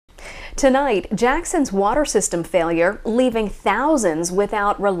Tonight, Jackson's water system failure leaving thousands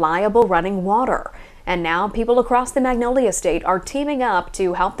without reliable running water. And now people across the Magnolia State are teaming up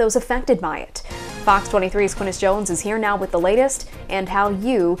to help those affected by it. Fox 23's Quentis Jones is here now with the latest and how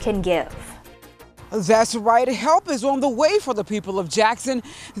you can give. That's right. Help is on the way for the people of Jackson.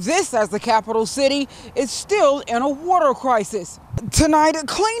 This, as the capital city, is still in a water crisis. Tonight,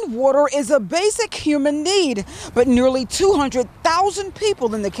 clean water is a basic human need, but nearly 200,000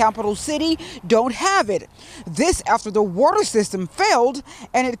 people in the capital city don't have it. This after the water system failed,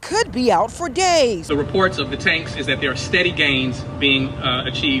 and it could be out for days. The reports of the tanks is that there are steady gains being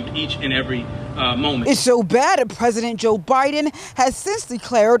achieved each and every moment. It's so bad that President Joe Biden has since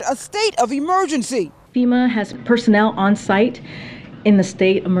declared a state of emergency. FEMA has personnel on site in the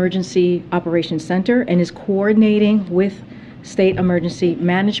State Emergency Operations Center and is coordinating with State Emergency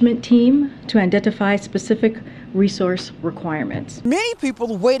Management Team to identify specific resource requirements. Many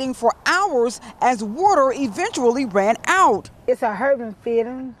people waiting for hours as water eventually ran out. It's a hurting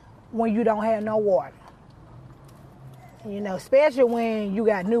feeling when you don't have no water. You know, especially when you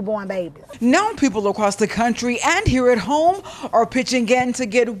got newborn babies. Now people across the country and here at home are pitching in to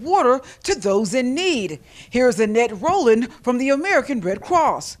get water to those in need. Here's Annette Rowland from the American Red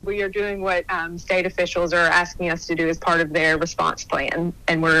Cross. We are doing what state officials are asking us to do as part of their response plan,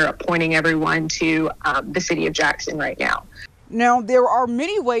 and we're appointing everyone to the city of Jackson right now. Now, there are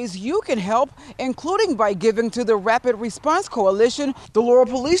many ways you can help, including by giving to the Rapid Response Coalition. The Laurel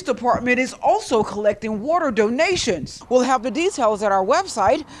Police Department is also collecting water donations. We'll have the details at our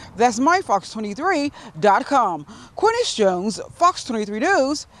website. That's myfox23.com. Quentis Jones, Fox 23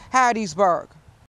 News, Hattiesburg.